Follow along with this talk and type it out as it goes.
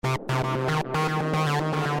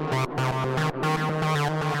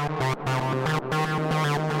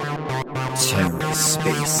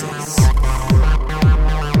TerraSpaces.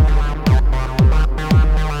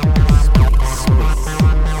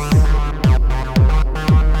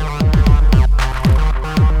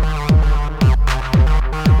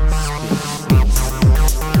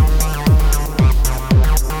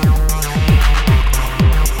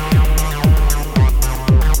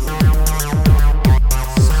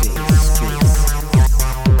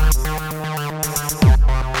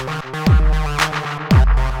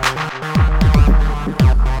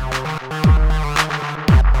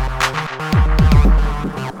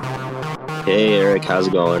 Hey Eric, how's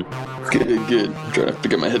it going? Good. I'm trying to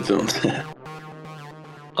pick up my headphones.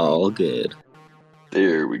 All good.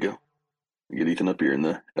 There we go. We get Ethan up here in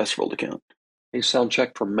the Astrovault account. Hey, sound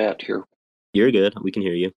check from Matt here. You're good. We can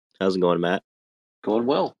hear you. How's it going, Matt? Going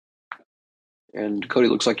well. And Cody,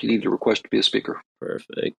 looks like you need a request to be a speaker.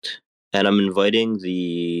 Perfect. And I'm inviting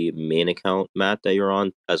the main account, Matt, that you're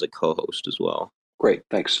on, as a co-host as well. Great,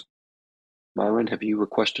 thanks. Myron, have you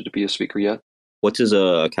requested to be a speaker yet? What's his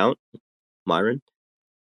account? Myron?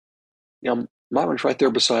 Yeah, Myron's right there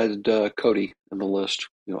beside Cody on the list,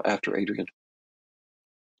 after Adrian.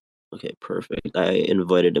 Okay, perfect. I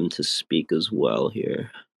invited him to speak as well here.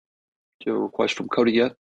 Do you have a request from Cody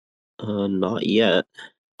yet? Not yet.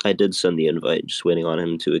 I did send the invite, just waiting on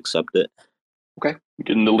him to accept it. Okay.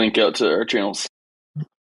 Getting the link out to our channels.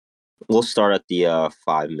 We'll start at the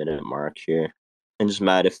 5-minute mark here. And just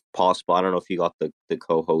Matt, if possible, I don't know if you got the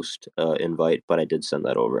co-host invite, but I did send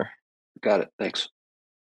that over. Got it. Thanks.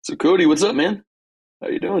 So Cody, what's up, man? How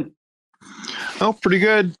you doing? Oh, pretty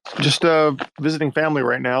good. Just visiting family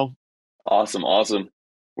right now. Awesome.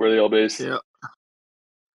 Where are they all based? Yeah.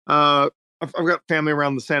 I've got family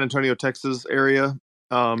around the San Antonio, Texas area.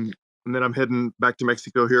 And then I'm heading back to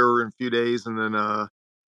Mexico here in a few days, and then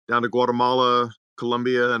down to Guatemala,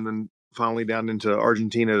 Colombia, and then finally down into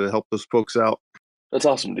Argentina to help those folks out. That's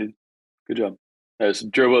awesome, dude. Good job. I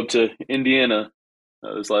just drove up to Indiana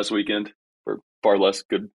this last weekend for far less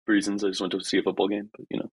good reasons. I just went to see a football game, but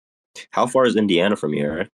How far is Indiana from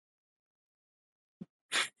here, Eric?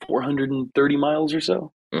 430 miles or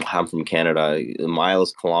so. I'm from Canada.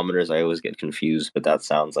 Miles, kilometers, I always get confused, but that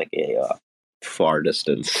sounds like a far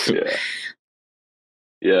distance.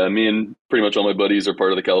 Yeah, me and pretty much all my buddies are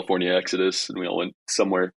part of the California Exodus, and we all went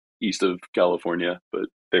somewhere east of California, but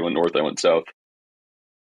they went north, I went south.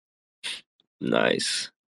 Nice.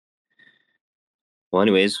 Well,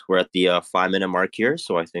 anyways, we're at the 5-minute mark here,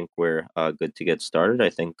 so I think we're good to get started.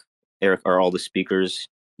 I think, Eric, are all the speakers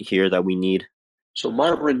here that we need? So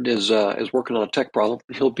Myron is working on a tech problem.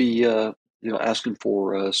 He'll be asking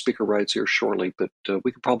for speaker rights here shortly, but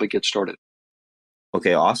we can probably get started.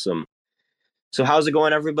 Okay, awesome. So how's it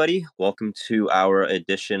going, everybody? Welcome to our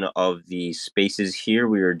edition of the Spaces here.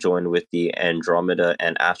 We are joined with the Andromeda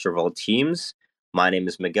and Astrovault teams. My name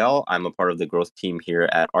is Miguel. I'm a part of the growth team here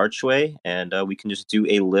at Archway, and we can just do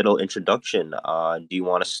a little introduction. Do you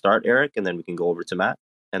want to start, Eric? And then we can go over to Matt,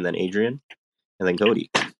 and then Adrian, and then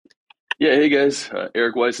Cody. Yeah, hey guys,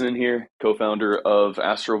 Eric Weissman here, co-founder of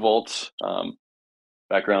Astrovault.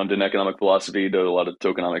 Background in economic philosophy, did a lot of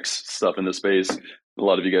tokenomics stuff in the space. A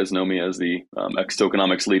lot of you guys know me as the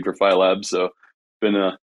ex-tokenomics lead for Philab, so been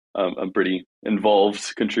a pretty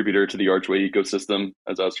involved contributor to the Archway ecosystem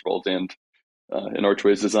as Astrovault and in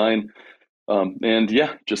Archway's design. And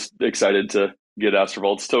yeah, just excited to get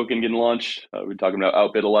Astrovault's token getting launched. We've been talking about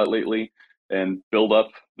Outbid a lot lately and build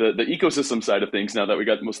up the ecosystem side of things now that we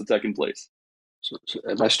got most of the tech in place. So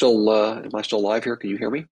am I still live here? Can you hear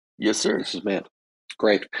me? Yes, sir. This is Matt.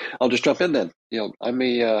 Great. I'll just jump in then. I'm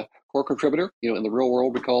a core contributor. In the real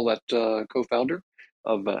world, we call that co-founder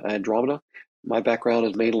of Andromeda. My background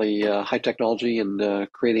is mainly high technology and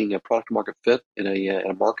creating a product market fit in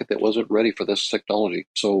a market that wasn't ready for this technology.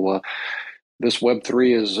 So this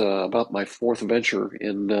Web3 is about my fourth venture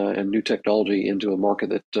in new technology into a market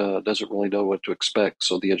that doesn't really know what to expect.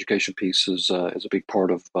 So the education piece is a big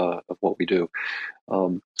part of what we do.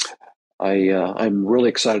 I'm really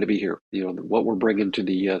excited to be here. What we're bringing to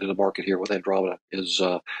the market here with Andromeda is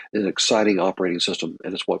an exciting operating system,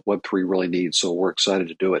 and it's what Web3 really needs. So we're excited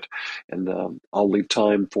to do it. And I'll leave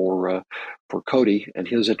time for Cody and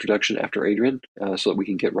his introduction after Adrian, so that we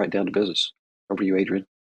can get right down to business. Over to you, Adrian.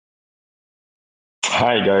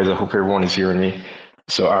 Hi guys, I hope everyone is hearing me.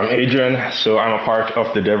 So I'm Adrian. So I'm a part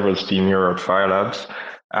of the DevRels team here at Philabs.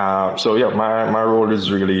 My role is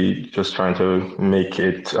really just trying to make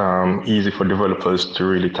it easy for developers to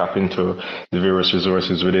really tap into the various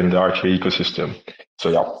resources within the Archway ecosystem. So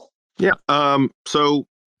yeah. Yeah. So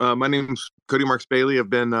My name's Cody Marks Bailey. I've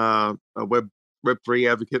been a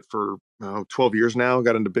Web3 advocate for 12 years now.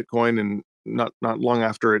 Got into Bitcoin and not long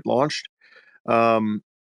after it launched. Um,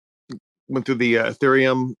 Went through the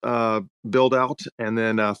Ethereum build out, and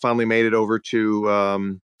then finally made it over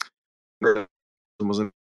to was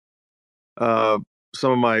in, uh,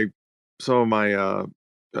 some of my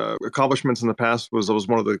accomplishments in the past was I was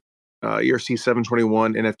one of the ERC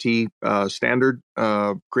 721 NFT standard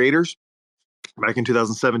creators back in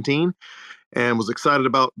 2017, and was excited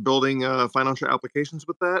about building financial applications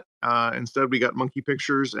with that. Instead, we got monkey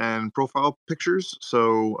pictures and profile pictures.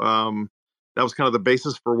 So that was kind of the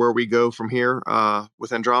basis for where we go from here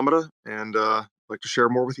with Andromeda, and I'd like to share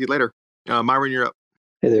more with you later. Myron, you're up.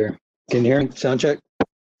 Hey there. Can you hear me? Sound check.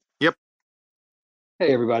 Yep.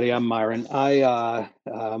 Hey everybody, I'm Myron. My a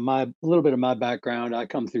little bit of my background. I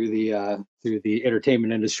come through the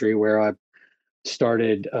entertainment industry where I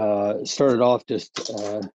started off just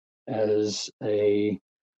as a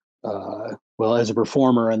as a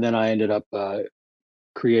performer, and then I ended up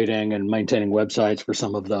creating and maintaining websites for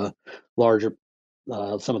larger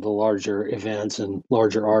some of the larger events and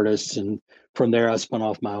larger artists. And from there, I spun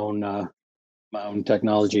off my own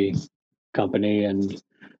technology company. And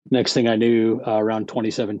next thing I knew, around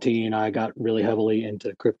 2017, I got really heavily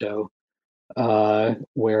into crypto,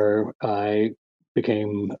 where I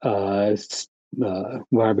became a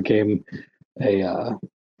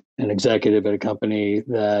an executive at a company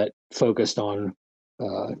that focused on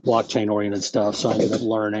blockchain oriented stuff. So I ended up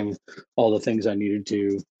learning all the things I needed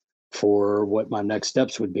to for what my next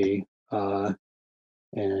steps would be.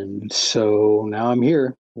 And so now I'm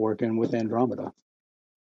here working with Andromeda.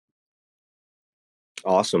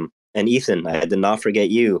 Awesome. And Ethan, I did not forget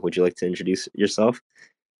you. Would you like to introduce yourself?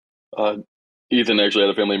 Ethan actually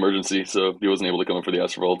had a family emergency, so he wasn't able to come in for the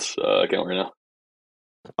Astrovault account right now.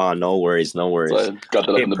 Oh, no worries, no worries. So I got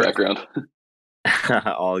that up in the background.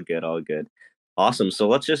 All good, all good. Awesome. So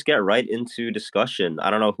let's just get right into discussion. I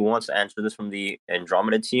don't know who wants to answer this from the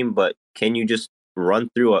Andromeda team, but can you just run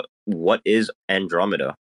through what is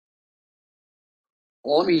Andromeda?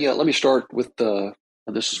 Well, let me start with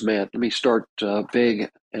this is Matt. Let me start big,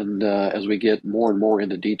 and as we get more and more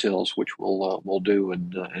into details, which we'll do,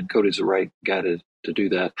 and Cody's the right guy to do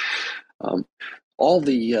that. All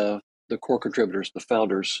the core contributors, the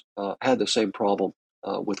founders, had the same problem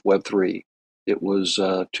with Web3. It was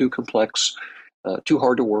too complex, too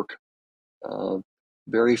hard to work.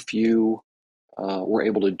 Very few were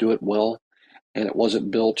able to do it well, and it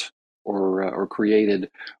wasn't built or created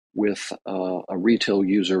with a retail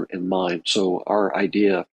user in mind. So our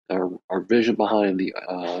idea, our vision behind the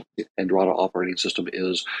Andromeda operating system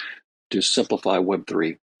is to simplify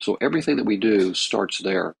Web3. So everything that we do starts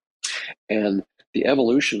there. And the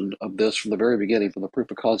evolution of this from the very beginning, from the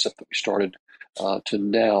proof of concept that we started to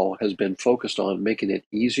now, has been focused on making it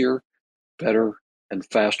easier, better, and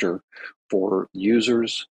faster for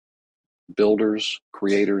users, builders,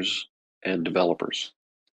 creators, and developers.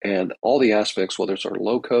 And all the aspects, whether it's our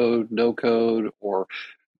low code, no code, or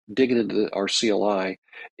digging into our CLI,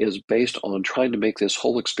 is based on trying to make this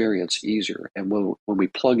whole experience easier. And when we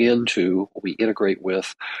plug into, when we integrate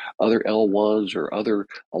with other L1s or other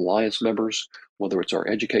alliance members, whether it's our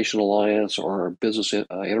education alliance or our business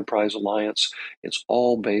enterprise alliance, it's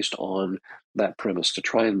all based on that premise to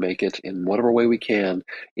try and make it, in whatever way we can,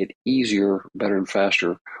 it easier, better, and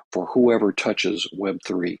faster for whoever touches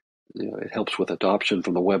Web3. It helps with adoption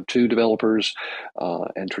from the Web 2 developers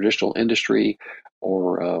and traditional industry,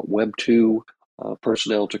 or Web 2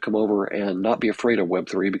 personnel to come over and not be afraid of Web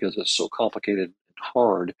 3 because it's so complicated and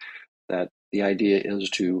hard, that the idea is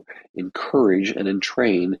to encourage and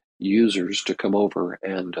entrain users to come over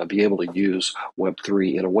and be able to use Web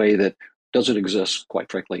 3 in a way that doesn't exist, quite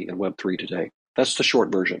frankly, in Web 3 today. That's the short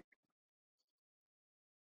version.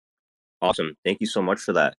 Awesome. Thank you so much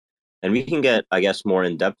for that. And we can get, I guess, more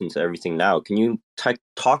in depth into everything now. Can you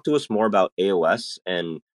talk to us more about AOS,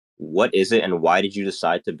 and what is it, and why did you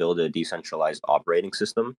decide to build a decentralized operating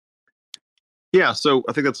system? Yeah, so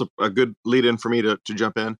I think that's a good lead in for me to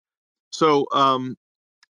jump in. So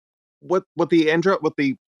what the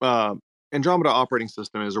Andromeda operating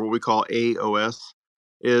system is, or what we call AOS,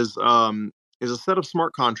 is a set of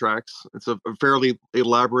smart contracts. It's a fairly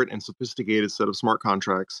elaborate and sophisticated set of smart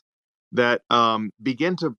contracts that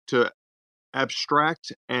begin to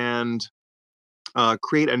abstract and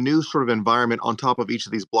create a new sort of environment on top of each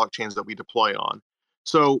of these blockchains that we deploy on.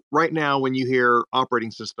 So right now, when you hear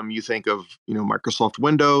operating system, you think of Microsoft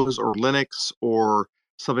Windows or Linux or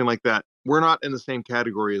something like that. We're not in the same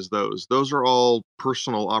category as those. Those are all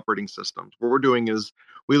personal operating systems. What we're doing is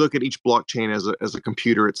we look at each blockchain as a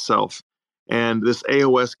computer itself, And this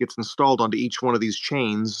AOS gets installed onto each one of these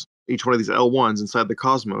chains, each one of these L1s inside the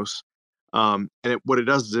Cosmos. And what it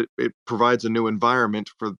does is it provides a new environment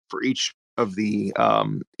for each of the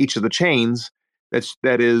chains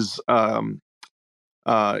that is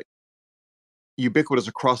uh, ubiquitous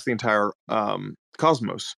across the entire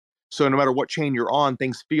Cosmos. So no matter what chain you're on,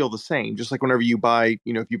 things feel the same. Just like whenever you buy,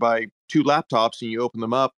 if you buy two laptops and you open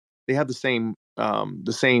them up, they have the same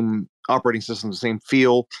operating system, the same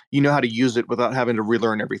feel. You know how to use it without having to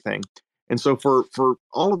relearn everything. And so for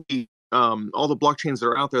all the blockchains that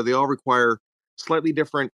are out there, they all require slightly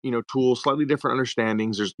different, tools, slightly different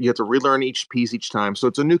understandings. You have to relearn each piece each time. So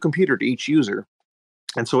it's a new computer to each user.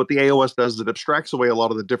 And so what the AOS does is it abstracts away a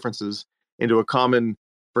lot of the differences into a common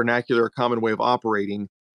vernacular, a common way of operating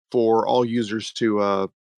for all users to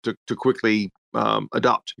quickly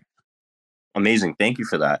adopt. Amazing. Thank you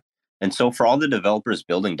for that. And so for all the developers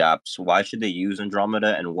building dApps, why should they use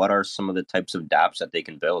Andromeda, and what are some of the types of dApps that they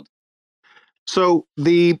can build? So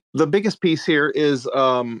the biggest piece here is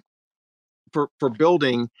for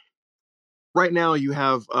building. Right now you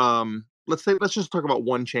have let's just talk about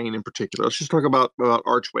one chain in particular. Let's just talk about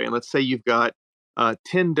Archway, and let's say you've got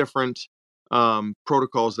 10 different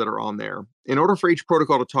protocols that are on there. In order for each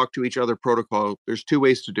protocol to talk to each other protocol, there's two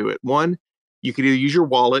ways to do it. One, you could either use your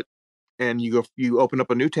wallet and you open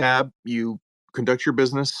up a new tab, you conduct your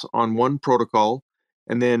business on one protocol,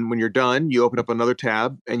 and then when you're done, you open up another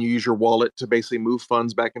tab and you use your wallet to basically move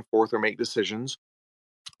funds back and forth or make decisions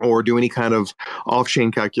or do any kind of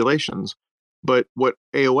off-chain calculations. But what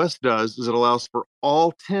AOS does is it allows for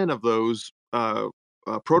all 10 of those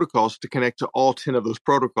protocols to connect to all 10 of those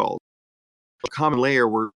protocols. A common layer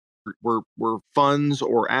where funds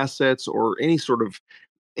or assets or any sort of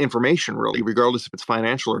information, really, regardless if it's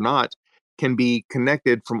financial or not, can be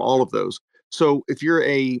connected from all of those. So if you're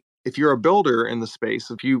a builder in the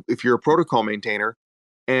space, if you're a protocol maintainer,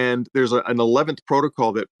 and there's an 11th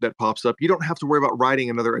protocol that pops up, you don't have to worry about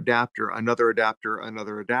writing another adapter, another adapter,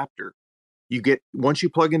 another adapter. Once you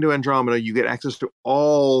plug into Andromeda, you get access to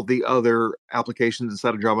all the other applications inside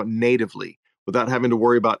of Andromeda natively without having to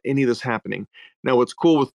worry about any of this happening. Now, what's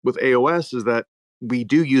cool with AOS is that we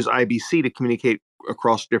do use IBC to communicate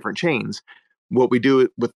across different chains. What we do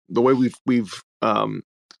with the way we've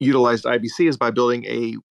utilized IBC is by building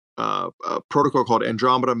a protocol called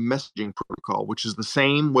Andromeda Messaging Protocol, which is the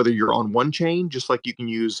same whether you're on one chain, just like you can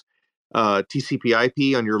use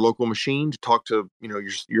TCP/IP on your local machine to talk to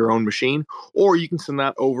your own machine, or you can send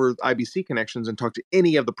that over IBC connections and talk to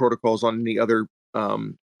any of the protocols on any other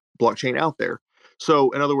blockchain out there.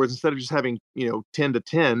 So, in other words, instead of just having 10 to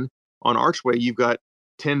 10 on Archway, you've got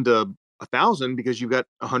 10 to 1,000 because you've got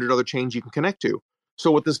 100 other chains you can connect to.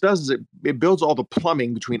 So what this does is it builds all the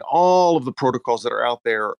plumbing between all of the protocols that are out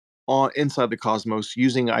there inside the Cosmos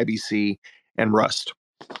using IBC and Rust.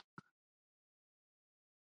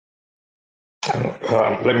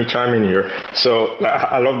 Let me chime in here. So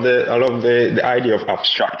I love the idea of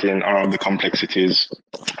abstracting all of the complexities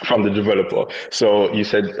from the developer. So you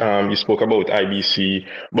said you spoke about IBC,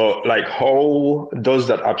 but like how does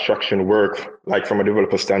that abstraction work? Like from a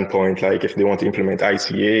developer standpoint, like if they want to implement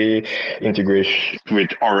ICA, integration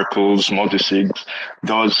with Oracle's multisigs,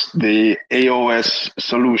 does the AOS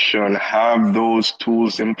solution have those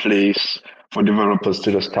tools in place for developers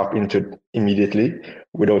to just tap into immediately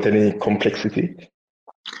without any complexity?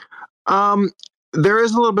 There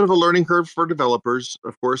is a little bit of a learning curve for developers,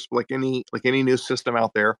 of course, like any new system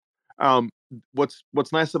out there.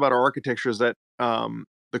 What's nice about our architecture is that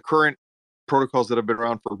the current protocols that have been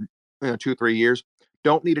around for 2-3 years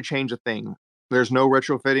don't need to change a thing. There's no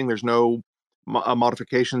retrofitting. There's no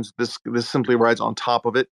modifications. This simply rides on top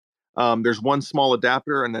of it. There's one small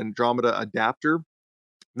adapter, an Andromeda adapter,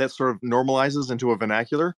 that sort of normalizes into a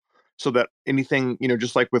vernacular so that anything,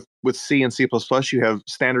 just like with C and C++, you have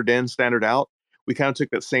standard in, standard out. We kind of took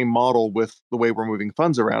that same model with the way we're moving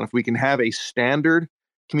funds around. If we can have a standard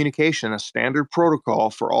communication, a standard protocol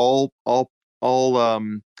for all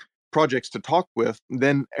projects to talk with,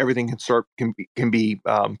 then everything can be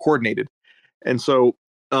coordinated. And so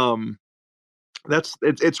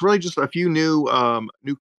it's really just a few new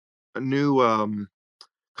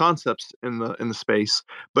concepts in the space.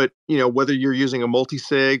 But whether you're using a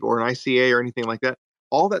multi-sig or an ICA or anything like that,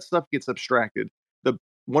 all that stuff gets abstracted. The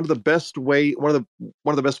one of the best ways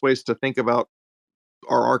to think about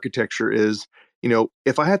our architecture is,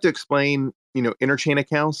 if I have to explain interchain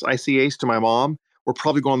accounts, ICAs, to my mom, we're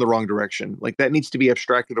probably going the wrong direction. Like that needs to be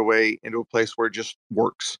abstracted away into a place where it just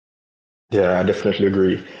works. Yeah, I definitely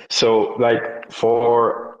agree. So, like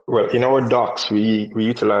well, in our docs, we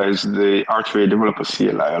utilize the Archway Developer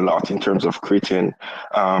CLI a lot in terms of creating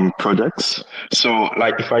projects. So,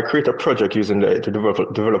 like if I create a project using the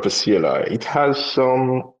developer CLI, it has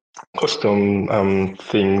some custom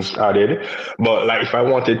things added. But like if I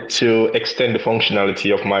wanted to extend the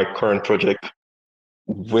functionality of my current project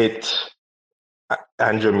with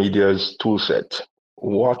Andromeda's toolset,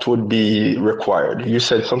 what would be required? You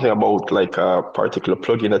said something about like a particular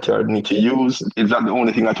plugin that I need to use. Is that the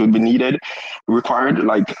only thing that would be required?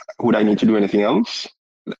 Like, would I need to do anything else?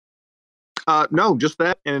 No, just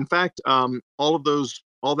that. And in fact, all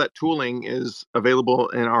that tooling is available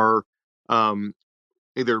in our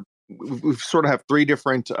either we sort of have three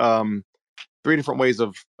different ways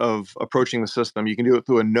of approaching the system. You can do it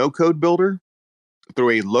through a no code builder, through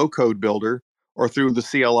a low code builder, or through the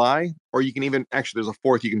CLI, or you can even actually there's a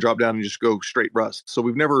fourth, you can drop down and just go straight Rust. So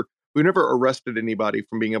we've never arrested anybody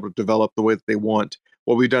from being able to develop the way that they want.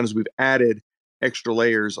 What we've done is we've added extra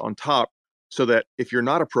layers on top so that if you're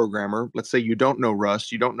not a programmer, let's say you don't know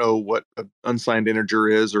Rust, you don't know what an unsigned integer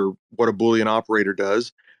is or what a Boolean operator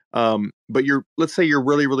does, but let's say you're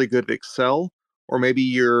really, really good at Excel, or maybe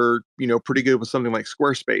you're, pretty good with something like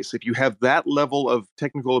Squarespace. If you have that level of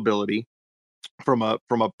technical ability, from a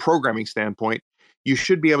programming standpoint, you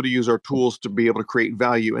should be able to use our tools to be able to create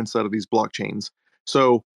value inside of these blockchains.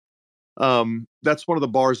 So that's one of the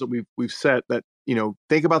bars that we've set. That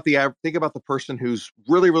think about the person who's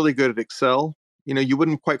really really good at Excel. You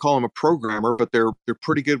wouldn't quite call them a programmer, but they're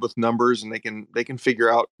pretty good with numbers, and they can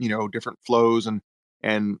figure out different flows,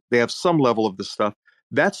 and they have some level of this stuff.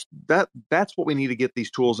 That's what we need to get these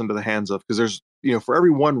tools into the hands of, because there's for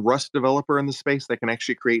every one Rust developer in the space that can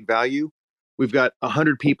actually create value, we've got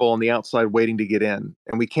 100 people on the outside waiting to get in.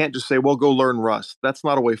 And we can't just say, well, go learn Rust. That's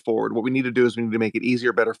not a way forward. What we need to do is we need to make it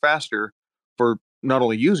easier, better, faster for not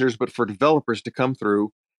only users, but for developers to come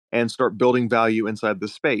through and start building value inside the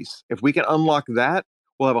space. If we can unlock that,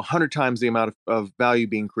 we'll have 100 times the amount of value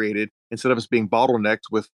being created, instead of us being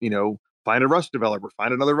bottlenecked with, find a Rust developer,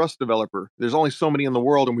 find another Rust developer. There's only so many in the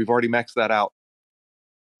world, and we've already maxed that out.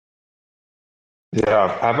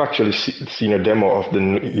 Yeah, I've actually seen a demo of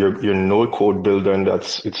your no code builder, and I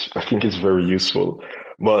think it's very useful.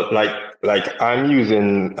 But like I'm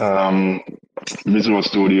using Visual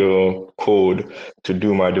Studio Code to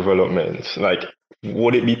do my development. Like,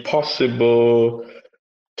 would it be possible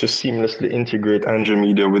to seamlessly integrate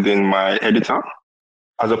Andromeda within my editor,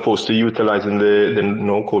 as opposed to utilizing the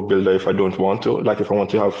no code builder if I don't want to? Like, if I want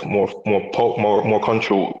to have more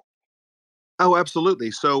control. Oh,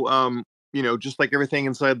 absolutely. So, just like everything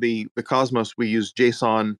inside the Cosmos, we use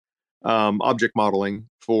JSON object modeling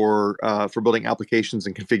for building applications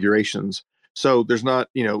and configurations. So there's not,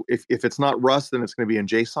 if it's not Rust, then it's going to be in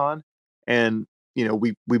JSON, and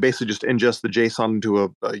we basically just ingest the JSON into a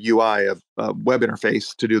UI, a web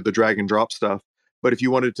interface, to do the drag and drop stuff. But if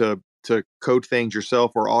you wanted to code things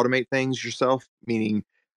yourself or automate things yourself, meaning,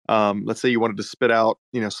 let's say you wanted to spit out,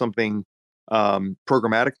 something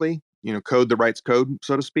programmatically, code that writes code,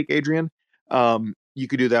 so to speak, Adrian. You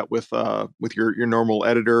could do that with your normal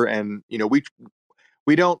editor, and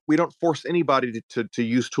we don't force anybody to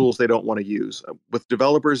use tools they don't want to use. With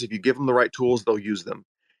developers, if you give them the right tools, they'll use them,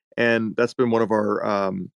 and that's been one of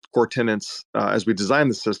our core tenets as we design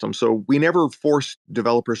the system. So we never force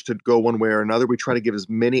developers to go one way or another. We try to give as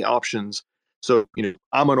many options. So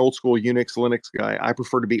I'm an old school Unix Linux guy. I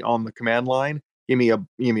prefer to be on the command line. Give me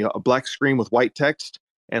a black screen with white text,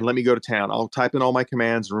 and let me go to town. I'll type in all my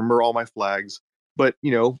commands and remember all my flags. But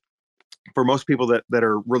for most people that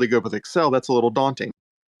are really good with Excel, that's a little daunting.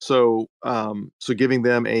 So giving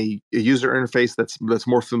them a user interface that's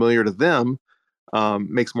more familiar to them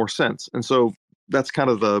makes more sense. And so that's kind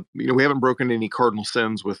of we haven't broken any cardinal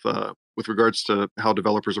sins with regards to how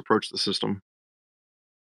developers approach the system.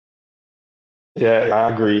 Yeah, I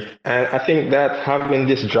agree. And I think that having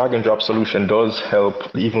this drag and drop solution does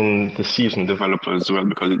help even the seasoned developers as well,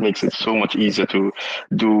 because it makes it so much easier to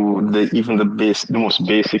do the most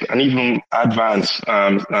basic and even advanced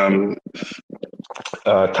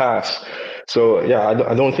tasks. So yeah,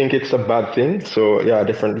 I don't think it's a bad thing. So yeah, I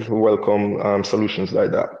definitely welcome solutions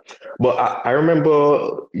like that. But I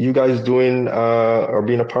remember you guys doing or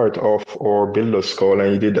being a part of our Builders Call,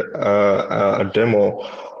 and you did a demo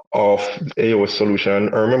of AOS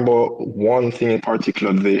solution. I remember one thing in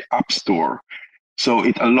particular, the App Store. So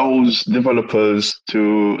it allows developers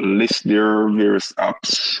to list their various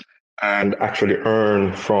apps and actually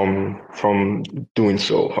earn from doing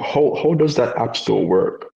so. How does that App Store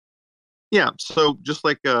work? Yeah. So just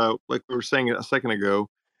like we were saying a second ago,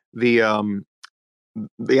 the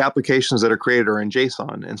the applications that are created are in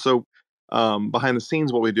JSON. And so behind the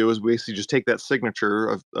scenes, what we do is we basically just take that signature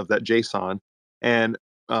of that JSON and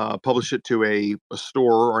publish it to a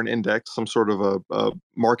store or an index, some sort of a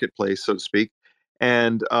marketplace, so to speak.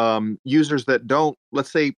 And users that don't,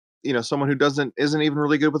 let's say, someone who isn't even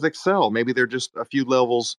really good with Excel, maybe they're just a few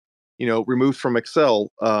levels, removed from Excel.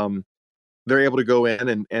 They're able to go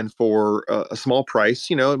in and for a small price,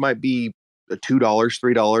 it might be $2,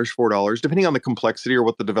 $3, $4, depending on the complexity or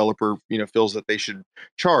what the developer, feels that they should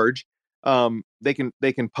charge. They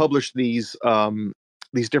can publish these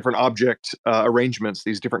different object arrangements,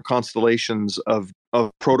 these different constellations of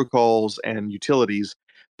protocols and utilities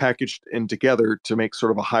packaged in together to make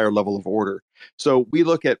sort of a higher level of order. So we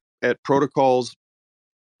look at protocols.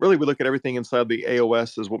 Really, we look at everything inside the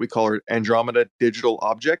AOS as what we call our Andromeda digital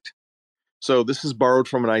object. So this is borrowed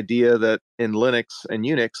from an idea that in Linux and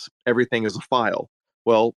Unix, everything is a file.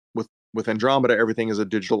 Well, with Andromeda, everything is a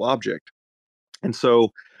digital object. And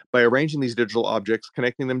so by arranging these digital objects,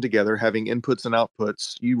 connecting them together, having inputs and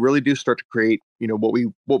outputs, you really do start to create,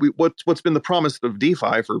 what's been the promise of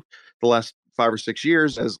DeFi for the last 5 or 6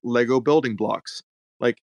 years as Lego building blocks.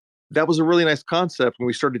 Like that was a really nice concept when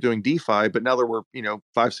we started doing DeFi, but now that we're,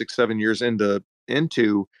 5, 6, 7 years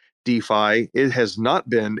into DeFi, it has not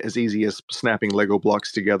been as easy as snapping Lego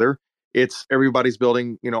blocks together. It's everybody's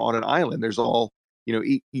building, on an island. There's all,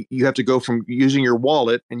 you have to go from using your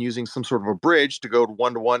wallet and using some sort of a bridge to go to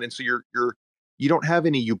one, and so you don't have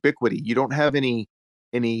any ubiquity. You don't have any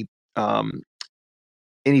um,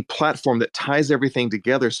 any platform that ties everything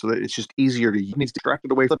together so that it's just easier to use. It's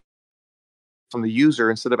distracted away from the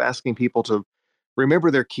user instead of asking people to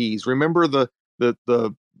remember their keys, remember the the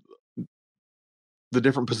the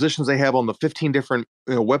different positions they have on the 15 different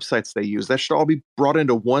websites they use. That should all be brought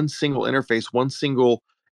into one single interface, one single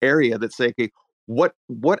area that say, okay, what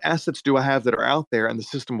assets do I have that are out there, and the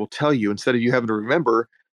system will tell you instead of you having to remember.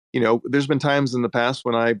 There's been times in the past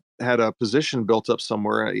when I had a position built up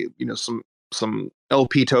somewhere, some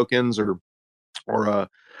LP tokens or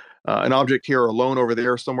an object here or a loan over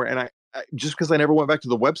there somewhere, and I just because I never went back to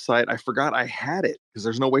the website, I forgot I had it because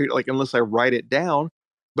there's no way, like, unless I write it down.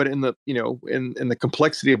 But in the in the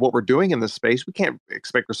complexity of what we're doing in this space, we can't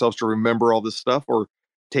expect ourselves to remember all this stuff or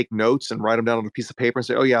take notes and write them down on a piece of paper and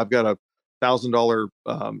say, oh yeah, I've got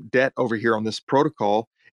 $1,000 debt over here on this protocol.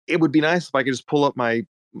 It would be nice if I could just pull up my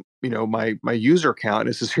my user account and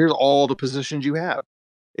it says, here's all the positions you have.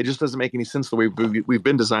 It just doesn't make any sense the way we've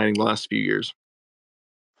been designing the last few years.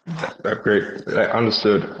 Great.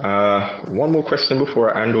 Understood. One more question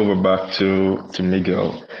before I hand over back to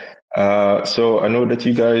Miguel. So I know that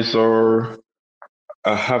you guys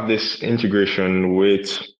have this integration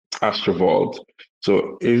with Astrovault.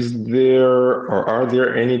 So is there or are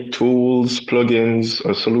there any tools, plugins,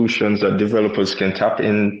 or solutions that developers can tap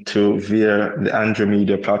into via the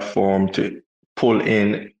Andromeda platform to pull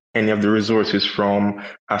in any of the resources from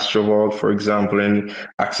Astrovault, for example, and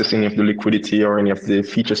access any of the liquidity or any of the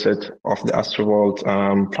feature set of the Astrovault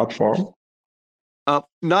platform?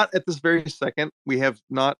 Not at this very second. We have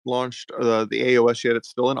not launched the AOS yet. It's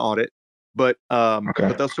still in audit, but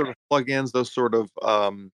those sort of plugins, those sort of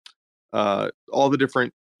all the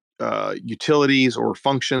different utilities or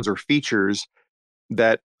functions or features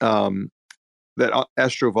that that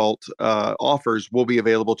Astrovault offers will be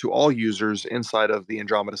available to all users inside of the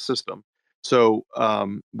Andromeda system. So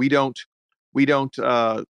we don't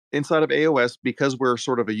inside of AOS, because we're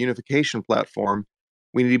sort of a unification platform.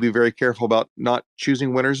 We need to be very careful about not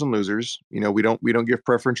choosing winners and losers. We don't give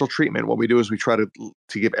preferential treatment. What we do is we try to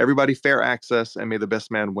give everybody fair access and may the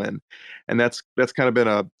best man win, and that's kind of been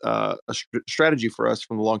a strategy for us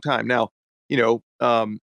from a long time. Now,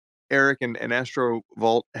 Eric and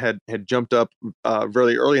Astrovault had jumped up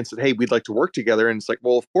really early and said, "Hey, we'd like to work together." And it's like,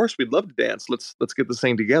 well, of course, we'd love to dance. Let's get this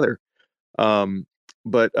thing together.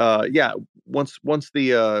 But yeah, once the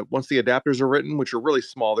adapters are written, which are really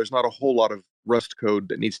small, there's not a whole lot of Rust code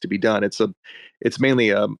that needs to be done. It's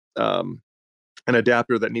mainly an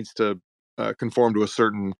adapter that needs to conform to a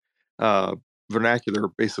certain vernacular,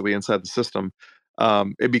 basically inside the system.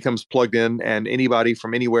 It becomes plugged in, and anybody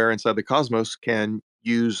from anywhere inside the cosmos can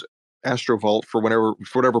use Astrovault for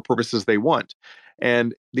whatever purposes they want.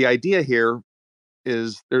 And the idea here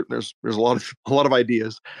is there's a lot of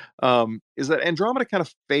ideas. Is that Andromeda kind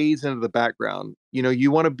of fades into the background.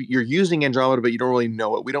 You're using Andromeda, but you don't really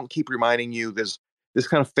know it. We don't keep reminding you. This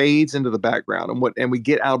kind of fades into the background, and we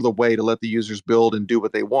get out of the way to let the users build and do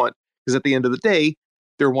what they want. Because at the end of the day,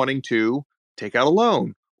 they're wanting to take out a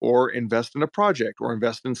loan or invest in a project or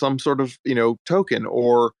invest in some sort of token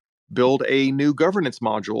or build a new governance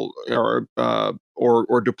module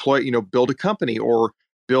or deploy, build a company or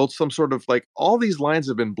build some sort of like all these lines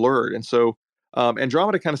have been blurred. And so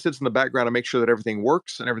Andromeda kind of sits in the background to make sure that everything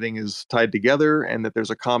works and everything is tied together and that there's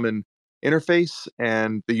a common interface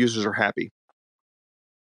and the users are happy.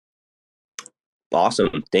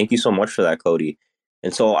 Awesome. Thank you so much for that, Cody.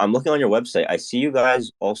 And so I'm looking on your website. I see you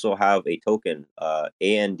guys also have a token,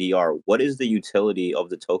 ANDR. What is the utility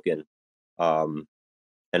of the token? And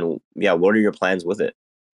yeah, what are your plans with it?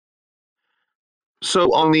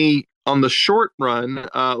 So on the short run,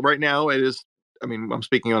 right now it is. I mean, I'm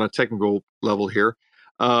speaking on a technical level here.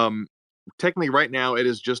 Um, Technically, right now it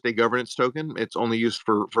is just a governance token. It's only used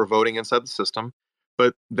for voting inside the system,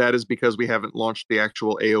 but that is because we haven't launched the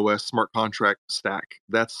actual AOS smart contract stack.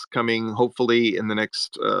 That's coming hopefully in the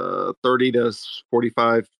next 30 to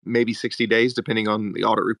 45, maybe 60 days, depending on the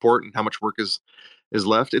audit report and how much work is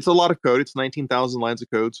left. It's a lot of code. It's 19,000 lines of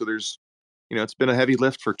code, so there's it's been a heavy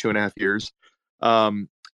lift for 2.5 years. Um,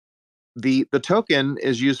 the token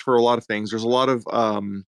is used for a lot of things. There's a lot of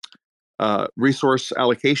resource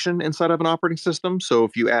allocation inside of an operating system. So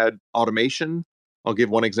if you add automation, I'll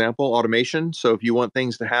give one example, automation. So if you want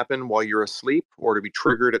things to happen while you're asleep or to be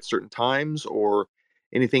triggered at certain times or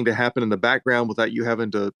anything to happen in the background without you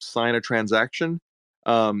having to sign a transaction,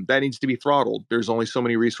 that needs to be throttled. There's only so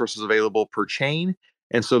many resources available per chain.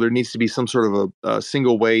 And so there needs to be some sort of a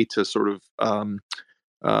single way to sort of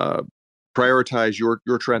uh, prioritize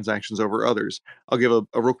your transactions over others. I'll give a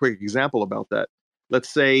real quick example about that. Let's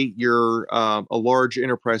say you're a large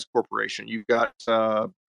enterprise corporation. You've got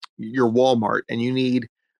your Walmart, and you need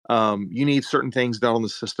certain things done on the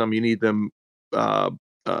system. You need them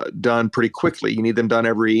done pretty quickly. You need them done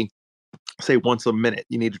every, say, once a minute.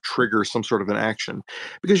 You need to trigger some sort of an action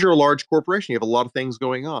because you're a large corporation. You have a lot of things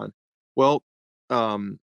going on. Well,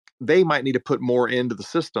 they might need to put more into the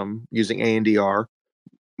system using ANDR,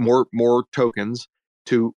 more tokens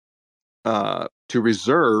to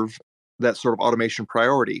reserve that sort of automation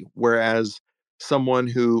priority. Whereas someone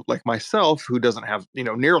who, like myself, who doesn't have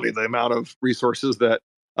nearly the amount of resources that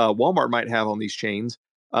Walmart might have on these chains,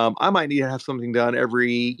 I might need to have something done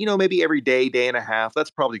every maybe every day, day and a half.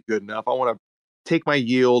 That's probably good enough. I want to take my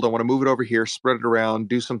yield. I want to move it over here, spread it around,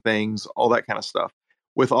 do some things, all that kind of stuff.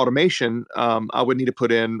 With automation, I would need to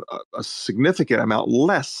put in a significant amount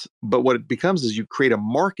less. But what it becomes is you create a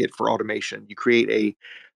market for automation. You create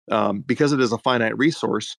because it is a finite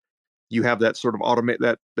resource, you have that sort of automate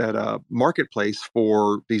that marketplace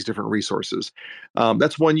for these different resources.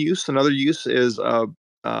 That's one use. Another use is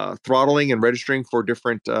throttling and registering for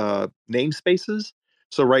different namespaces.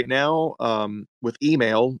 So right now, with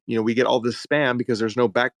email, we get all this spam because there's no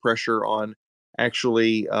back pressure on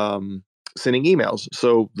actually sending emails.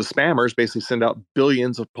 So the spammers basically send out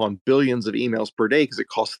billions upon billions of emails per day because it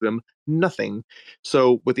costs them nothing.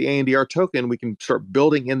 So with the ANDR token, we can start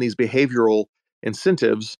building in these behavioral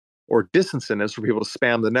incentives or disincentives for people to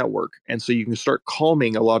spam the network. And so you can start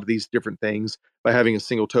calming a lot of these different things by having a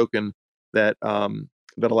single token that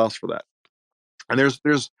that allows for that. And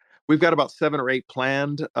we've got about 7 or 8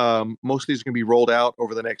 planned. Most of these are going to be rolled out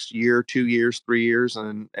over the next year, 2 years, 3 years,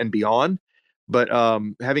 and beyond. But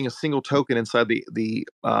having a single token inside the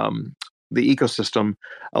ecosystem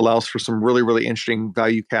allows for some really, really interesting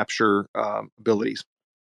value capture abilities.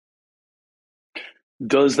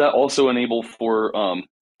 Does that also enable for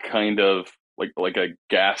kind of like a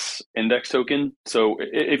gas index token? So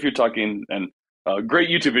if you're talking, and great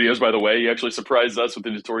YouTube videos, by the way, you actually surprised us with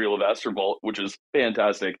the tutorial of Astrovault, which is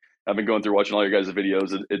fantastic. I've been going through watching all your guys'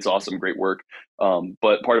 videos. It's awesome, great work.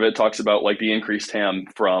 But part of it talks about like the increased TAM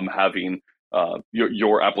from having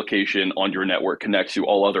your application on your network connect to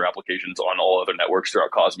all other applications on all other networks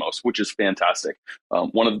throughout Cosmos, which is fantastic.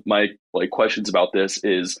 One of my questions about this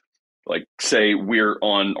is, like, say we're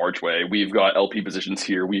on Archway, we've got LP positions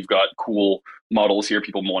here, we've got cool models here,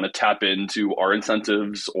 people want to tap into our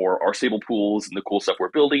incentives or our stable pools and the cool stuff we're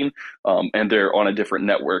building, and they're on a different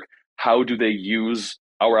network. How do they use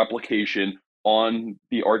our application on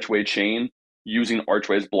the Archway chain using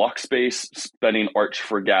Archway's block space, spending Arch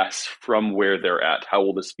for gas from where they're at? How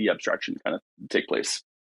will this fee abstraction kind of take place?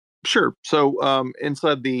 Sure. So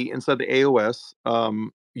inside the AOS,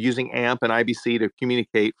 using AMP and IBC to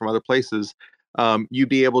communicate from other places, you'd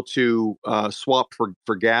be able to swap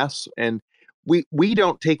for gas. And we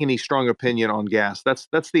don't take any strong opinion on gas. That's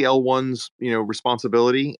the L1's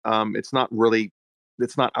responsibility. It's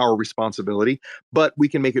not our responsibility, but we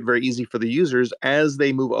can make it very easy for the users as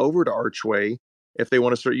they move over to Archway if they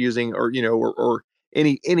want to start using or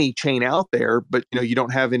any chain out there, but you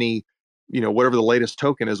don't have any whatever the latest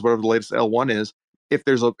token is, whatever the latest L1 is. If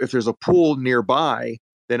there's a pool nearby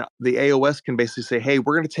then the AOS can basically say, hey,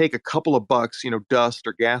 we're going to take a couple of bucks, dust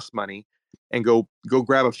or gas money, and go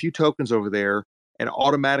grab a few tokens over there and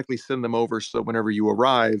automatically send them over so that whenever you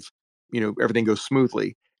arrive, everything goes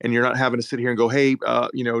smoothly. And you're not having to sit here and go, hey,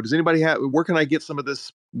 does anybody where can I get some of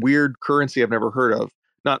this weird currency I've never heard of?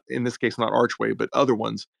 Not in this case, not Archway, but other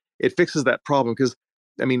ones. It fixes that problem because,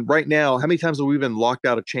 I mean, right now, how many times have we been locked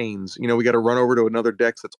out of chains? We got to run over to another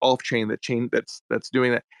dex that's off chain, that's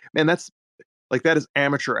doing that. Man, that is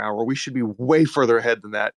amateur hour. We should be way further ahead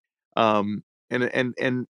than that.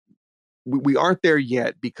 And we aren't there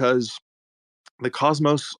yet because the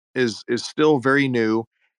Cosmos is still very new,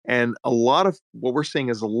 and a lot of what we're seeing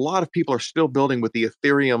is a lot of people are still building with the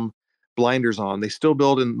Ethereum blinders on. They still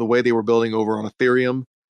build in the way they were building over on Ethereum,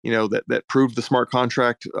 that proved the smart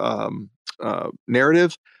contract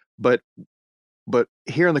narrative. But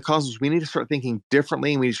here in the Cosmos, we need to start thinking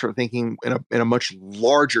differently, and we need to start thinking in a much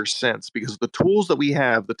larger sense, because the tools that we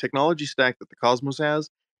have, the technology stack that the Cosmos has,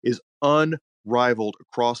 is unrivaled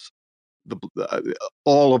across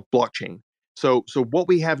all of blockchain. So what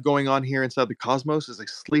we have going on here inside the Cosmos is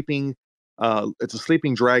it's a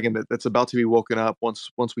sleeping dragon that's about to be woken up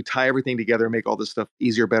once we tie everything together and make all this stuff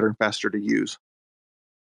easier, better, and faster to use.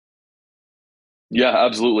 Yeah,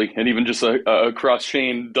 absolutely. And even just a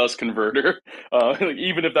cross-chain dust converter,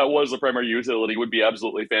 even if that was the primary utility, would be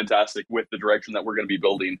absolutely fantastic with the direction that we're going to be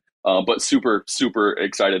building. But super, super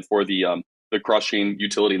excited for the cross-chain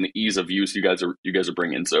utility and the ease of use you guys are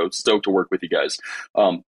bringing. So stoked to work with you guys.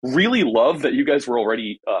 Really love that you guys were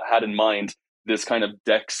already had in mind this kind of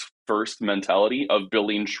DEX first mentality of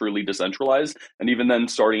building truly decentralized, and even then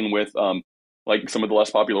starting with like some of the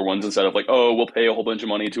less popular ones, instead of like, oh, we'll pay a whole bunch of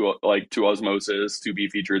money to Osmosis to be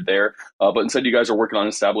featured there, but instead you guys are working on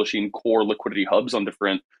establishing core liquidity hubs on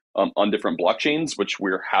different blockchains, which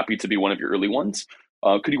we're happy to be one of your early ones.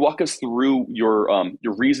 Could you walk us through your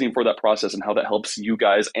reasoning for that process and how that helps you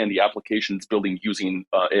guys and the applications building using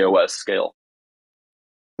AOS scale?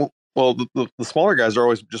 Well, the smaller guys are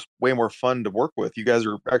always just way more fun to work with. You guys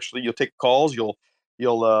are actually, you'll take calls, you'll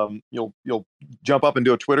jump up and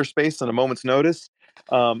do a Twitter space on a moment's notice.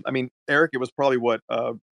 I mean, Eric, it was probably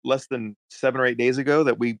less than 7 or 8 days ago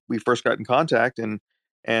that we first got in contact, and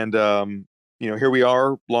here we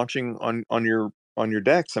are launching on your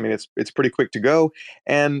decks. I mean, it's pretty quick to go,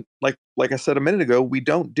 and like I said a minute ago, we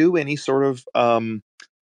don't do any sort of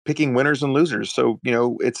picking winners and losers. So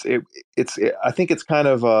I think it's kind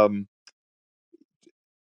of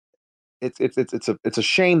it's a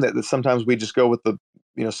shame that sometimes we just go with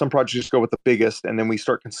some projects just go with the biggest, and then we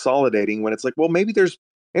start consolidating when it's like, well, maybe there's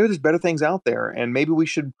better things out there, and maybe we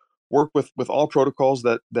should work with all protocols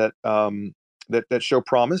that show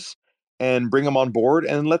promise, and bring them on board,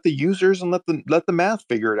 and let the users and let the math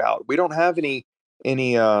figure it out. We don't have any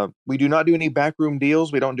we do not do any backroom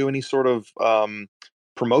deals. We don't do any sort of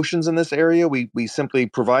promotions in this area. We simply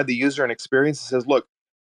provide the user an experience that says, look,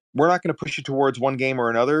 we're not going to push you towards one game or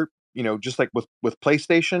another. Just like with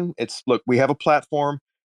PlayStation, it's, look, we have a platform,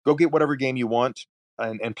 go get whatever game you want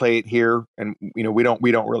and play it here, and we don't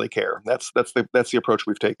really care. That's the approach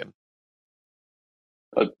we've taken.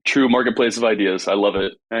 A true marketplace of ideas. I love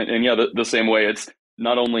it. And yeah, the same way, it's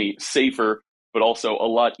not only safer, but also a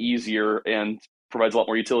lot easier and provides a lot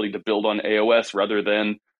more utility to build on AOS rather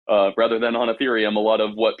than on Ethereum. A lot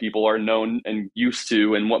of what people are known and used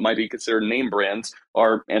to, and what might be considered name brands,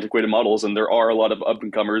 are antiquated models. And there are a lot of up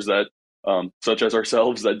and comers that, such as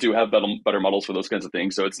ourselves, that do have better models for those kinds of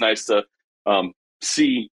things. So it's nice to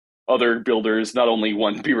see other builders not only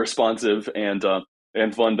be responsive and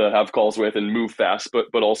fun to have calls with and move fast,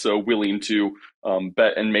 but also willing to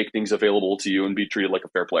bet and make things available to you and be treated like a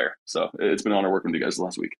fair player. So it's been an honor working with you guys the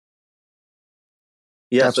last week.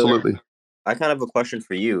 Yeah, absolutely. So I kind of have a question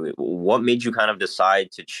for you. What made you kind of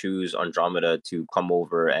decide to choose Andromeda to come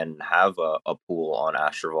over and have a pool on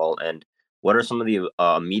Astrovault? And what are some of the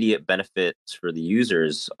immediate benefits for the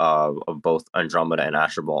users of both Andromeda and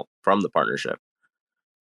Astrovault from the partnership?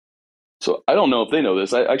 So I don't know if they know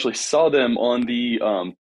this. I actually saw them on the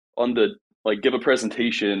like give a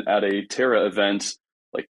presentation at a Terra event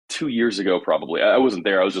like 2 years ago, probably. I wasn't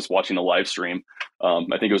there. I was just watching a live stream.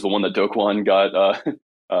 I think it was the one that Dokwan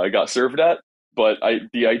got served at. But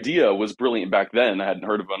the idea was brilliant back then. I hadn't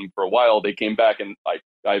heard of them for a while. They came back, and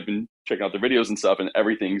I've been checking out their videos and stuff, and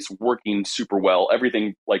everything's working super well.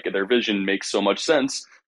 Everything, like, their vision makes so much sense.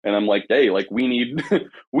 And I'm like, hey, like, we need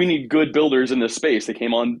we need good builders in this space. They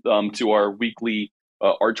came on to our weekly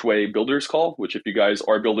Archway builders call, which, if you guys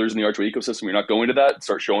are builders in the Archway ecosystem, you're not going to that,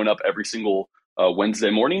 start showing up every single Wednesday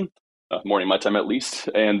morning. morning my time at least,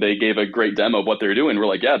 and they gave a great demo of what they're doing. We're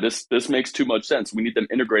like, yeah, this makes too much sense. We need them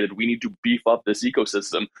integrated. We need to beef up this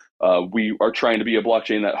ecosystem. We are trying to be a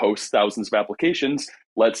blockchain that hosts thousands of applications.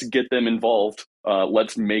 Let's get them involved.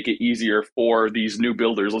 Let's make it easier for these new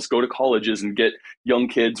builders. Let's go to colleges and get young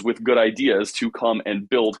kids with good ideas to come and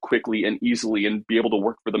build quickly and easily and be able to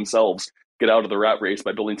work for themselves, get out of the rat race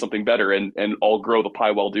by building something better, and all grow the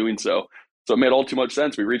pie while doing so. So it made all too much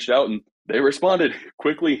sense. We reached out and they responded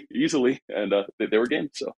quickly, easily, and they were game.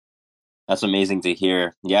 So That's amazing to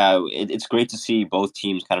hear. Yeah, it's great to see both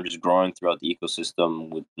teams kind of just growing throughout the ecosystem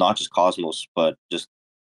with not just Cosmos, but just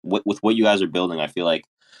with what you guys are building. I feel like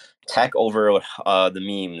tech over the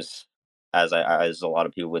memes, as a lot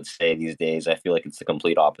of people would say these days. I feel like it's the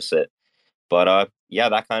complete opposite. But yeah,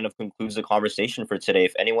 that kind of concludes the conversation for today.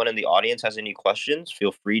 If anyone in the audience has any questions,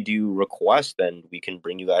 feel free to request, and we can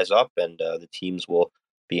bring you guys up, and the teams will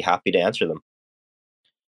be happy to answer them.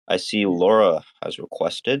 I see Laura has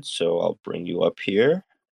requested, so I'll bring you up here.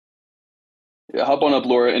 yeah, hop on up,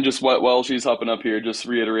 Laura. And just while she's hopping up here, just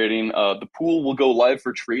reiterating, the pool will go live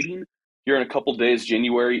for trading here in a couple days,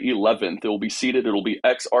 January 11th. It will be seeded. It'll be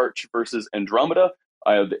X Arch versus Andromeda.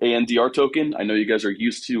 I have the ANDR token. I know you guys are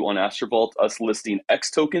used to on Astrovault us listing X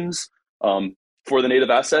tokens for the native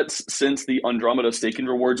assets. Since the Andromeda staking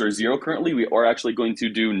rewards are zero currently, we are actually going to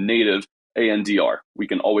do native ANDR. We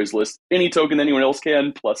can always list any token anyone else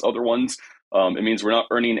can, plus other ones. It means we're not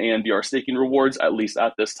earning ANDR staking rewards, at least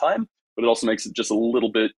at this time, but it also makes it just a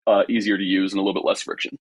little bit easier to use and a little bit less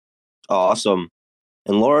friction. Awesome.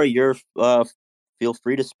 And Laura, you're feel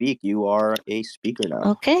free to speak. You are a speaker now.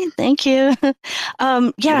 Okay, thank you.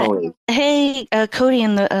 Yeah. No. Hey, Cody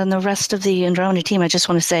and the rest of the Andromeda team. I just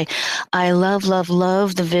want to say, I love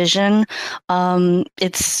the vision.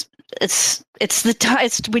 It's the time.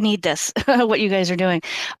 We need this. What you guys are doing.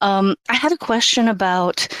 I had a question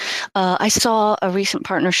about. I saw a recent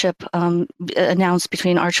partnership announced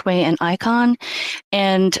between Archway and Icon,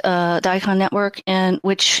 and the Icon network, and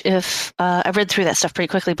which, if I read through that stuff pretty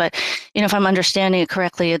quickly, but if I'm understanding it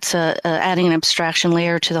correctly, it's adding an abstraction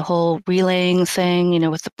layer to the whole relaying thing,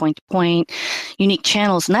 with the point-to-point, unique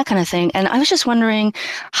channels and that kind of thing. And I was just wondering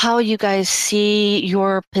how you guys see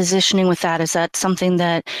your positioning with that. Is that something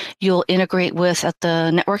that you'll integrate with at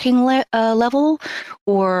the networking level,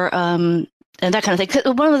 or and that kind of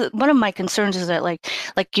thing? One of my concerns is that, like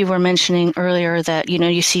you were mentioning earlier, that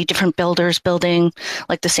you see different builders building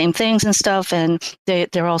like the same things and stuff, and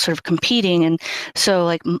they're all sort of competing. And so,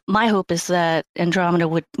 like, my hope is that Andromeda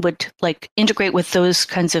would like integrate with those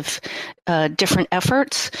kinds of different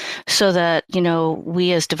efforts, so that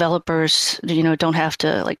we as developers don't have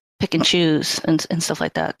to like pick and choose and stuff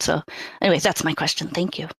like that. So, anyway, that's my question.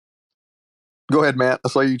 Thank you. Go ahead, Matt. I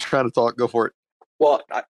saw you trying to talk. Go for it. Well,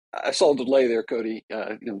 I saw a delay there, Cody.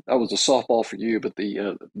 That was a softball for you, but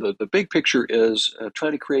the big picture is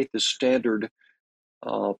trying to create this standard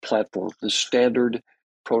platform, this standard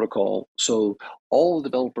protocol, so all the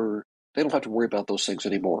developer, they don't have to worry about those things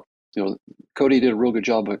anymore. Cody did a real good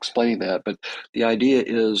job of explaining that, but the idea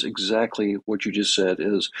is exactly what you just said: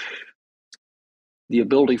 is the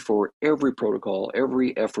ability for every protocol,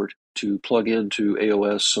 every effort to plug into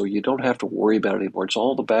AOS, so you don't have to worry about it anymore. It's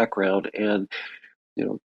all in the background, and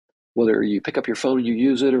whether you pick up your phone and you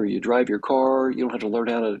use it, or you drive your car, you don't have to learn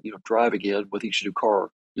how to drive again with each new car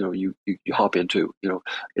you hop into.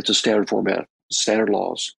 It's a standard format, standard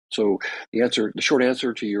laws. So the short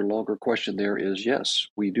answer to your longer question there is yes,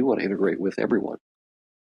 we do want to integrate with everyone.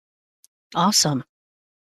 Awesome.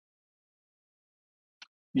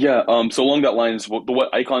 Yeah, so along that lines,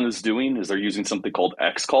 what Icon is doing is they're using something called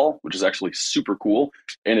Xcall, which is actually super cool,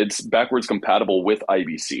 and it's backwards compatible with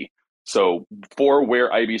IBC. So for where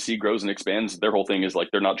IBC grows and expands, their whole thing is like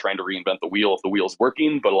they're not trying to reinvent the wheel if the wheel's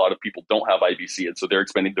working, but a lot of people don't have IBC, and so they're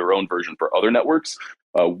expanding their own version for other networks.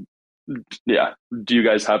 Yeah, do you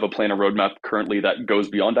guys have a plan or roadmap currently that goes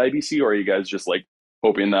beyond IBC, or are you guys just like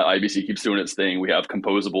hoping that IBC keeps doing its thing? We have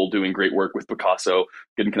Composable doing great work with Picasso,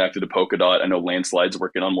 getting connected to Polkadot. I know Landslide's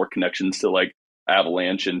working on more connections to like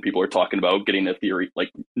Avalanche, and people are talking about getting Ethereum,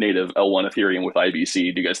 like native L1 Ethereum with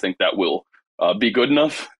IBC. Do you guys think that will be good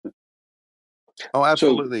enough? Oh,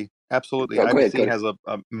 absolutely, absolutely. Go ahead, IBC has a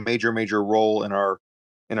major role in our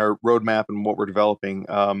roadmap and what we're developing.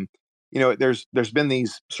 There's been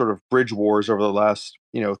these sort of bridge wars over the last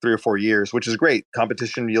 3 or 4 years, which is great.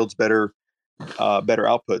 Competition yields better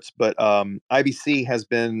outputs, but IBC has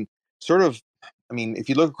been sort of, if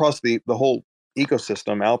you look across the whole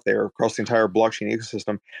ecosystem out there, across the entire blockchain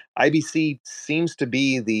ecosystem, IBC seems to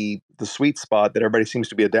be the sweet spot that everybody seems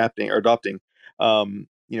to be adopting.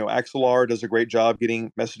 Axelar does a great job getting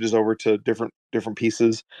messages over to different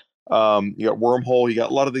pieces. You got Wormhole. You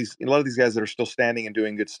got a lot of these guys that are still standing and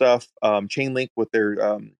doing good stuff. Chainlink with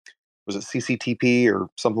their was it CCTP or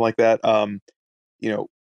something like that. You know,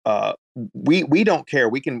 we don't care.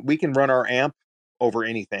 We can run our AMP over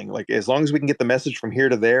anything. Like as long as we can get the message from here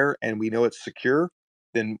to there and we know it's secure,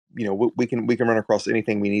 then we can run across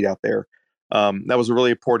anything we need out there. That was a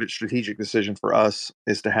really important strategic decision for us,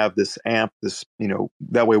 is to have this AMP. This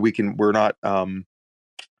that way we're not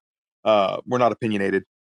opinionated.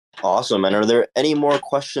 Awesome. And are there any more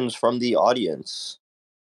questions from the audience?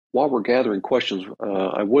 While we're gathering questions,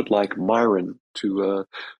 I would like Myron to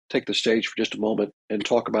take the stage for just a moment and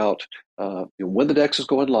talk about when the DEX is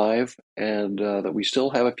going live, and that we still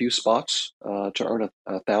have a few spots to earn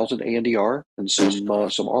 1,000 ANDR and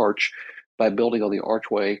some Arch by building on the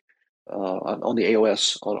Archway, on the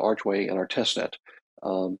AOS on Archway and our testnet.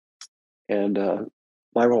 And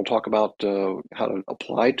Myron will talk about how to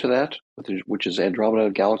apply to that, which is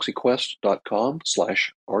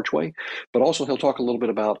AndromedaGalaxyQuest.com/Archway. But also he'll talk a little bit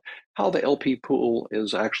about how the LP pool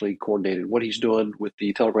is actually coordinated, what he's doing with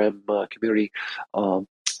the Telegram community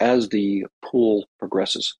as the pool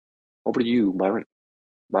progresses. Over to you, Myron.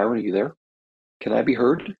 Myron, are you there? Can I be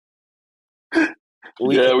heard?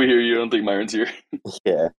 Yeah, we hear you. I don't think Myron's here.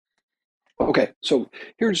 Yeah. Okay, so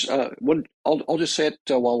here's one. I'll just say it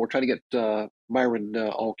while we're trying to get Myron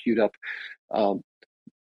all queued up.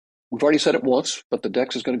 We've already said it once, but the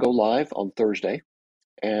DEX is going to go live on Thursday,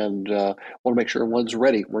 and want to make sure everyone's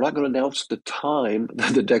ready. We're not going to announce the time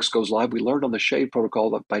that the DEX goes live. We learned on the Shade protocol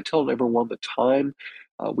that by telling everyone the time,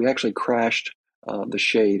 we actually crashed the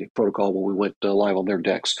Shade protocol when we went live on their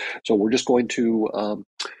DEX. So we're just going to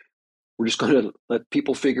let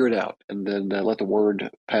people figure it out, and then let the word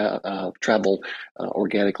travel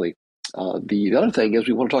organically. The other thing is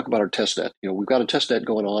we want to talk about our testnet. We've got a testnet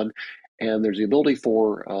going on, and there's the ability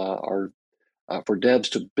for for devs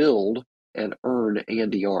to build and earn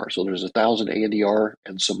ANDR. So there's 1,000 ANDR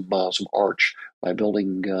and some Arch by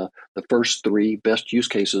building the first 3 best use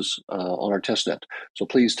cases on our testnet. So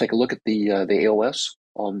please take a look at the AOS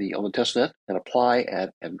on the testnet and apply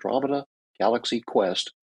at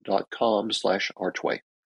AndromedaGalaxyQuest.com/Archway.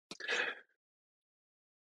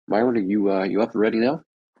 Myron, are you up and ready now?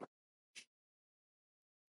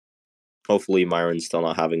 Hopefully Myron's still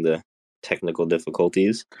not having the technical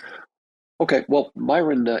difficulties. Okay, well,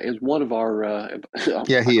 Myron is one of our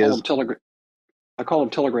Yeah, he is. I call them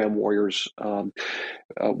Telegram warriors.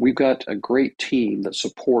 We've got a great team that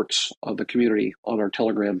supports the community on our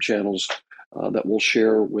Telegram channels that we'll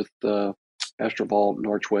share with Astrovault and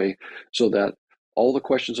Archway, so that all the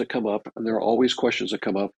questions that come up, and there are always questions that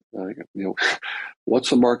come up, what's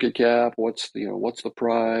the market cap? What's the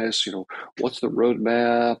price? What's the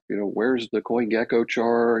roadmap? Where's the CoinGecko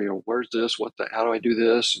chart? Where's this? How do I do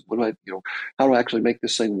this? How do I actually make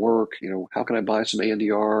this thing work? How can I buy some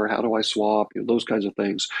ANDR? How do I swap? Those kinds of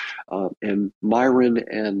things. And Myron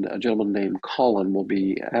and a gentleman named Colin will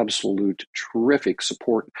be absolute terrific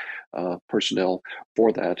support personnel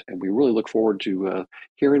for that. And we really look forward to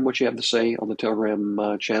hearing what you have to say on the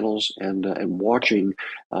Telegram channels, and watching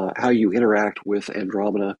how you interact with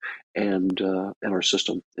Andromeda and our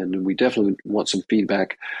system. And we definitely want some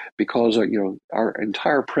feedback, because our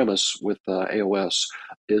entire premise with AOS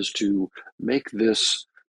is to make this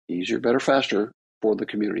easier, better, faster for the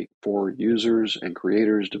community, for users and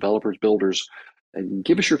creators, developers, builders. And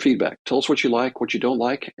give us your feedback. Tell us what you like, what you don't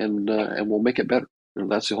like, and we'll make it better.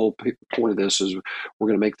 That's the whole point of this, is we're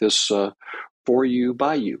going to make this for you,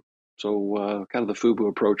 by you. So kind of the FUBU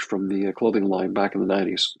approach from the clothing line back in the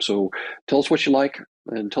 90s. So tell us what you like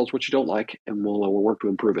and tell us what you don't like, and we'll work to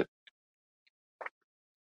improve it.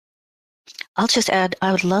 I'll just add,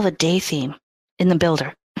 I would love a day theme in the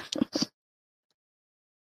builder.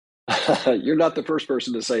 You're not the first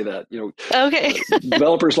person to say that. Okay.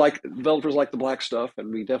 developers like the black stuff,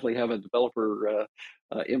 and we definitely have a developer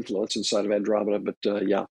influence inside of Andromeda. But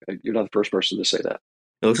yeah, you're not the first person to say that.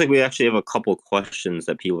 It looks like we actually have a couple questions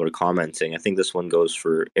that people are commenting. I think this one goes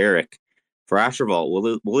for Eric. For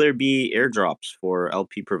Astrovault, will there be airdrops for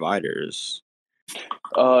LP providers?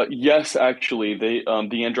 Yes, actually,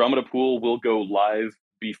 the Andromeda pool will go live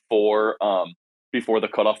before the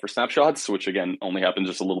cutoff for snapshots, which again only happens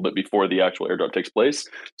just a little bit before the actual airdrop takes place.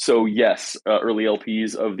 So yes, early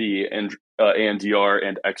LPs of the ANDR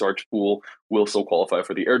and XArch pool will still qualify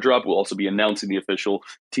for the airdrop. We'll also be announcing the official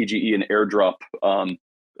TGE and airdrop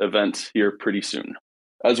event here pretty soon,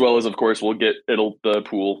 as well as, of course, the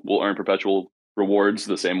pool will earn perpetual rewards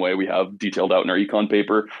the same way we have detailed out in our econ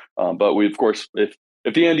paper. But we, of course, if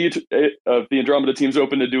the Andromeda team's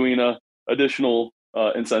open to doing additional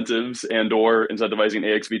incentives and or incentivizing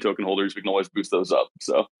AXV token holders, we can always boost those up.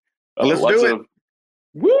 So Let's lots do it. of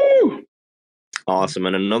woo. Awesome.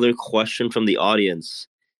 And another question from the audience.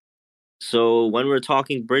 So when we're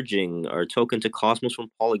talking bridging our token to Cosmos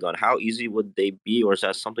from Polygon, how easy would they be, or is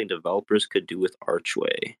that something developers could do with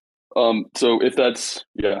Archway? So if that's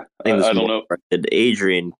I don't know.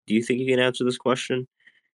 Adrian, do you think you can answer this question?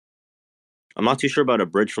 I'm not too sure about a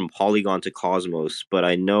bridge from Polygon to Cosmos, but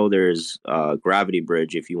I know there's a Gravity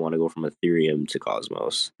Bridge if you want to go from Ethereum to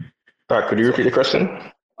Cosmos. Could you repeat the question?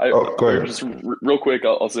 Go ahead. Just real quick,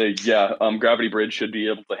 I'll say, Gravity Bridge should be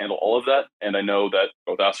able to handle all of that. And I know that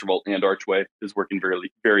both Astrovault and Archway is working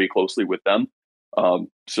very, very closely with them.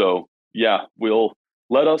 We'll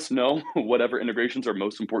let us know whatever integrations are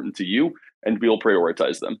most important to you, and we'll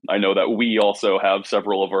prioritize them. I know that we also have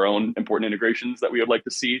several of our own important integrations that we would like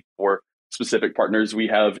to see for specific partners we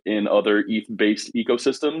have in other ETH-based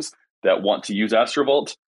ecosystems that want to use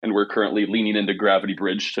Astrovault. And we're currently leaning into Gravity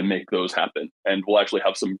Bridge to make those happen. And we'll actually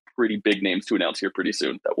have some pretty big names to announce here pretty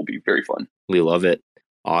soon. That will be very fun. We love it.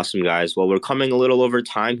 Awesome, guys. Well, we're coming a little over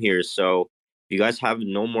time here. So if you guys have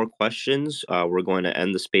no more questions, we're going to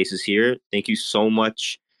end the spaces here. Thank you so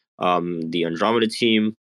much, the Andromeda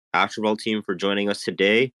team, Astrovault team, for joining us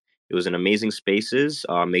today. It was an amazing spaces.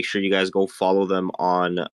 Make sure you guys go follow them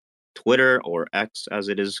on Twitter, or X as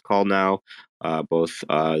it is called now. Both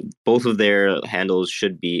of their handles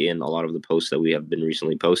should be in a lot of the posts that we have been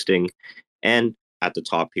recently posting, and at the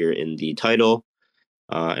top here in the title.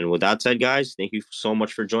 And with that said, guys, thank you so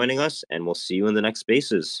much for joining us, and we'll see you in the next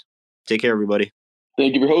spaces. Take care, everybody.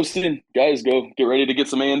 Thank you for hosting. Guys, go get ready to get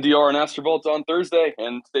some ANDR and Astrovault on Thursday,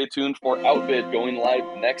 and stay tuned for Outbid going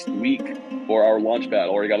live next week for our launch pad.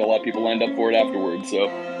 Already got a lot of people lined up for it afterwards, so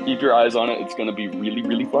keep your eyes on it. It's going to be really,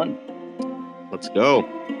 really fun. Let's go.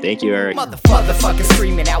 Thank you, Eric. Motherfuckers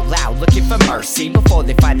screaming out loud, looking for mercy before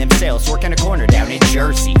they find themselves working a corner down in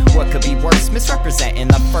Jersey. What could be worse? Misrepresenting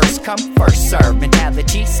the first come, first serve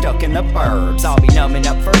mentality stuck in the burbs. I'll be numbing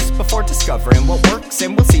up first before discovering what works,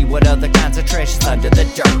 and we'll see what other kinds of treasures under the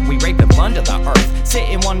dirt. We rape and plunder the earth, sit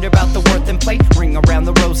and wonder about the worth and play, ring around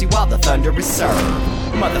the rosy while the thunder is served.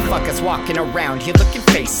 Motherfuckers walking around here looking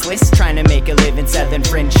faceless, trying to make a living selling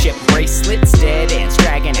friendship bracelets. Dead ends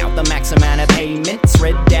dragging out the max amount of payments.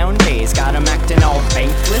 Red down days got 'em acting all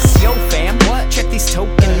bankless. Yo fam, what? Check these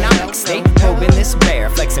tokenomics. They probing this bear,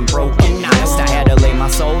 flexing broken honest. I had to lay my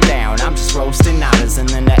soul down, I'm just roasting nodders. And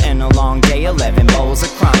then to end a long day, 11 bowls of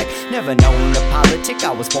chronic. Never known to politic,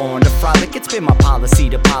 I was born to frolic. It's been my policy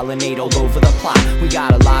to pollinate all over the plot. We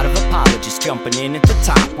got a lot of apologists jumping in at the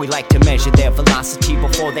top. We like to measure their velocity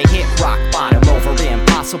before they hit rock bottom. Over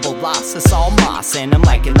impossible loss, it's all moss, and I'm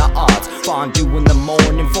liking the odds. Fondue in the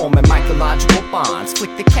morning, forming mycological bonds.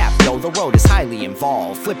 Flick the cap, yo, the road is highly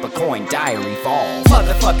involved. Flip a coin, diary evolve.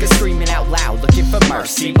 Motherfuckers screaming out loud, looking for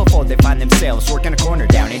mercy before they find themselves working a corner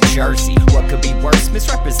down in Jersey. What could be worse?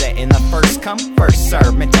 Misrepresenting the first come, first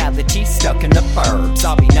serve mentality stuck in the burbs.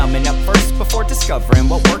 I'll be numbing up first before discovering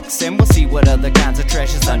what works, and we'll see what other kinds of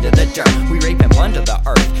treasures under the dirt. We rape and plunder the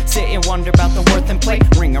earth, sit and wonder about the worth and play,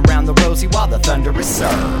 ring around the rosy while the thunder is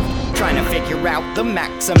served. Trying to figure out the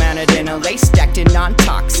max amount of dinner lace, stacked in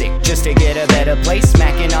non-toxic, just to get a better place.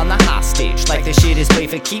 Smacking on the hostage like the shit is play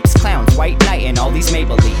for keeps. Clowns, white knight, and all these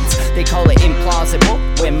Maybellines. They call it implausible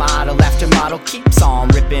when model after model keeps on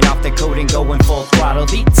ripping off the code and going full throttle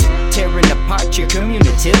beats, tearing apart your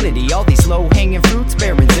community. All these low-hanging fruits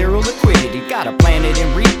bearing zero liquidity. Got a planet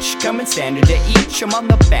in reach, coming standard to each. I'm on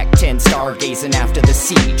the back 10, stargazing after the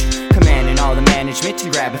siege, commanding all the management to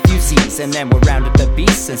grab a few Z's, and then we'll round up the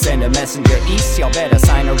beasts and send a messenger east. Y'all better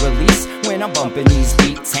sign a release when I'm bumping these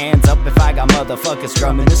beats. Hands up if I got motherfuckers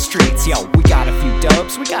drumming the streets. Yo, we got a few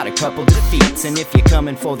dubs, we got a couple defeats, and if you're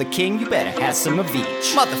coming for the king, you better have some of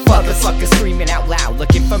each. Motherfuckers screaming out loud,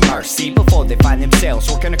 looking for mercy before they find themselves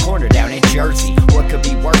working a corner down in Jersey. What could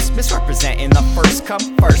be worse? Misrepresenting the first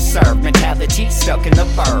come, first serve mentality stuck in the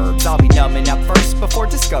burbs. I'll be numbing up first before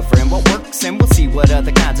discovering what works, and we'll see what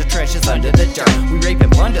other kinds of treasures under the dirt. We rape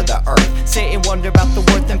and plunder the earth, sit and wonder about the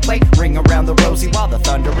worth and play, ring around the rosy while the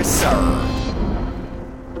thunder is served.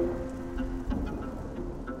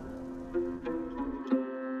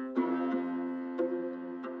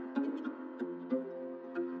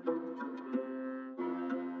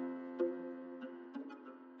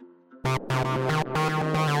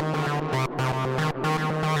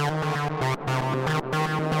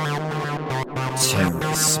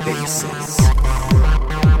 TerraSpaces.